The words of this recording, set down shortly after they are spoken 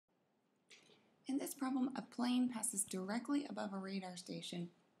In this problem, a plane passes directly above a radar station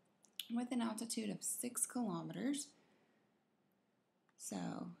with an altitude of 6 kilometers.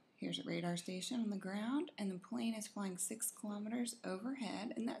 So here's a radar station on the ground, and the plane is flying 6 kilometers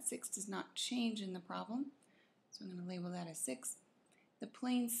overhead, and that 6 does not change in the problem, so I'm going to label that as 6. The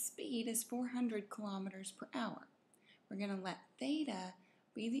plane's speed is 400 kilometers per hour. We're going to let theta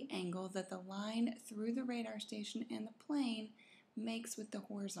be the angle that the line through the radar station and the plane makes with the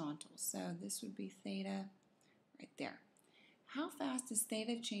horizontal. So this would be theta right there. How fast is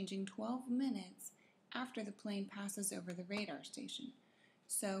theta changing 12 minutes after the plane passes over the radar station?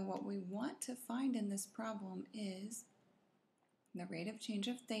 So what we want to find in this problem is the rate of change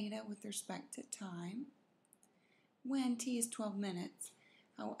of theta with respect to time when t is 12 minutes.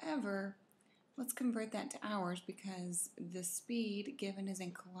 However, let's convert that to hours because the speed given is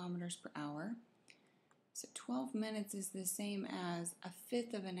in kilometers per hour. So 12 minutes is the same as a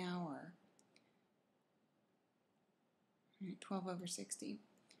fifth of an hour. 12 over 60.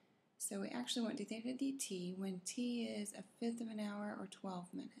 So we actually want d theta dt when t is a fifth of an hour or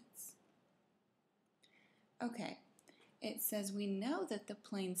 12 minutes. Okay, it says we know that the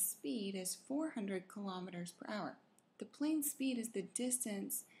plane's speed is 400 kilometers per hour. The plane speed is the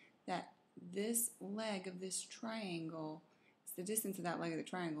distance that this leg of this triangle, it's the distance of that leg of the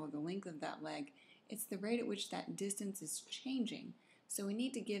triangle, the length of that leg. It's the rate at which that distance is changing. So we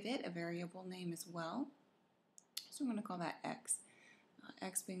need to give it a variable name as well. So I'm going to call that x.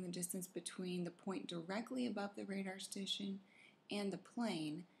 X being the distance between the point directly above the radar station and the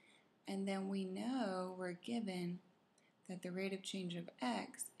plane. And then we know we're given that the rate of change of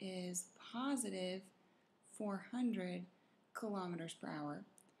x is positive 400 kilometers per hour.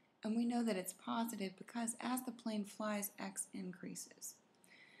 And we know that it's positive because as the plane flies, x increases.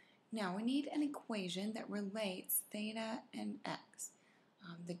 Now we need an equation that relates theta and x.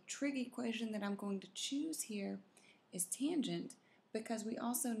 The trig equation that I'm going to choose here is tangent because we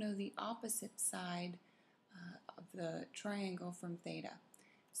also know the opposite side of the triangle from theta.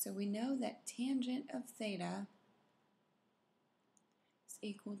 So we know that tangent of theta is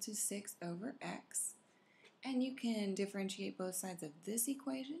equal to 6 over x. And you can differentiate both sides of this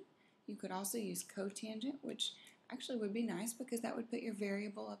equation. You could also use cotangent, which actually would be nice because that would put your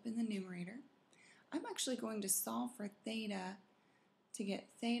variable up in the numerator. I'm actually going to solve for theta to get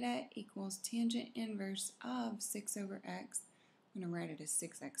theta equals tangent inverse of 6 over x. I'm going to write it as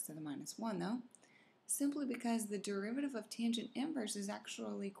 6x to the minus 1 though, simply because the derivative of tangent inverse is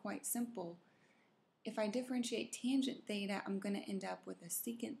actually quite simple. If I differentiate tangent theta, I'm going to end up with a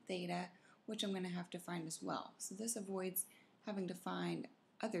secant theta, which I'm going to have to find as well. So this avoids having to find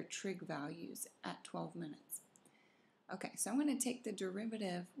other trig values at 12 minutes. Okay, so I'm going to take the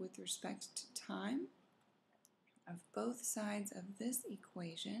derivative with respect to time of both sides of this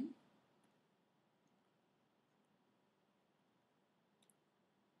equation.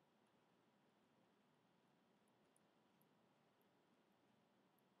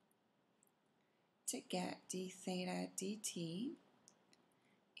 To get d theta dt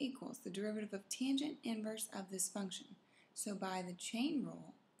equals the derivative of tangent inverse of this function. So by the chain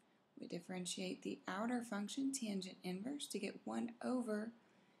rule, we differentiate the outer function tangent inverse to get 1 over,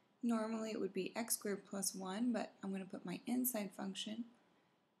 normally it would be x squared plus 1, but I'm going to put my inside function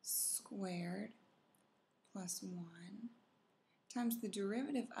squared plus 1 times the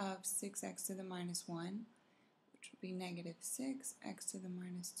derivative of 6x to the minus 1, which would be negative 6x to the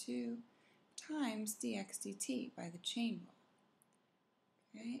minus 2, times dx dt by the chain rule.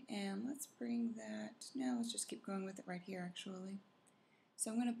 Okay, and let's bring that, no, let's just keep going with it right here actually. So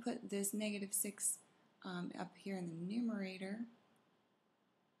I'm going to put this negative 6 up here in the numerator.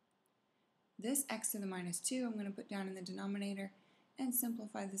 This x to the minus 2 I'm going to put down in the denominator and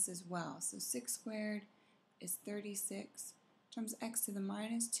simplify this as well. So 6 squared is 36 times x to the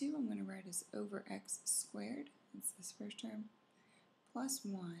minus 2 I'm going to write as over x squared, that's this first term, plus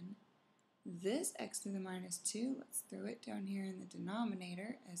 1. This x to the minus 2, let's throw it down here in the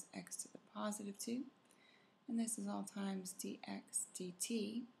denominator as x to the positive 2. And this is all times dx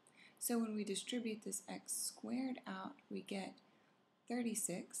dt. So when we distribute this x squared out, we get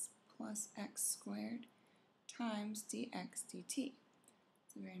 36 plus x squared times dx dt.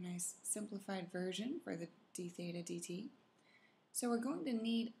 It's a very nice simplified version for the d theta dt. So we're going to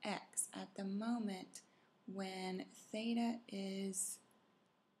need x at the moment when theta is,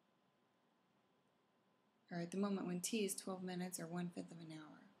 or at the moment when t is 12 minutes or 1/5 of an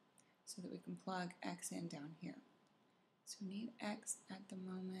hour, so that we can plug x in down here. So we need x at the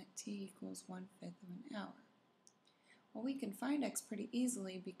moment t equals 1/5 of an hour. Well, we can find x pretty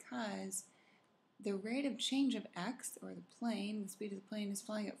easily because the rate of change of x, or the plane, the speed of the plane, is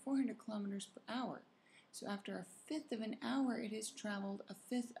flying at 400 kilometers per hour. So after a fifth of an hour, it has traveled a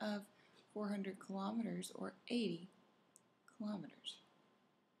fifth of 400 kilometers, or 80 kilometers.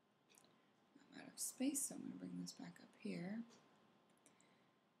 I'm out of space, so I'm going to bring this back up here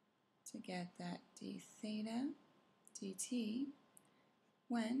to get that d theta dt,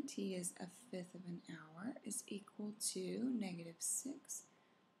 when t is a fifth of an hour, is equal to negative 6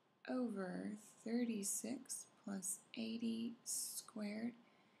 over 36 plus 80 squared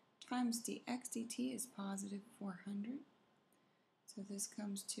times dx dt is positive 400. So this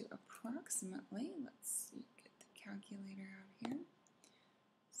comes to approximately, let's see, get the calculator out here.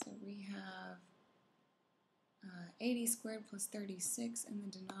 So we have 80 squared plus 36 in the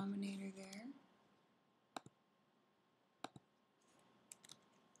denominator there.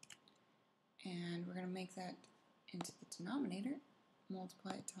 And we're going to make that into the denominator,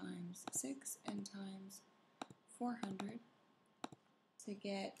 multiply it times 6 and times 400 to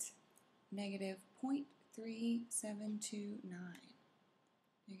get negative 0.3729.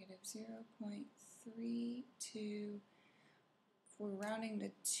 Negative 0.32. If we're rounding to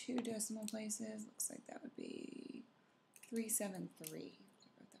 2 decimal places, looks like that would be 373. I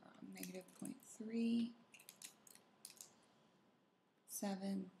wrote that wrong. Negative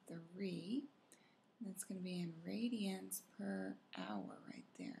 0.373. That's going to be in radians per hour right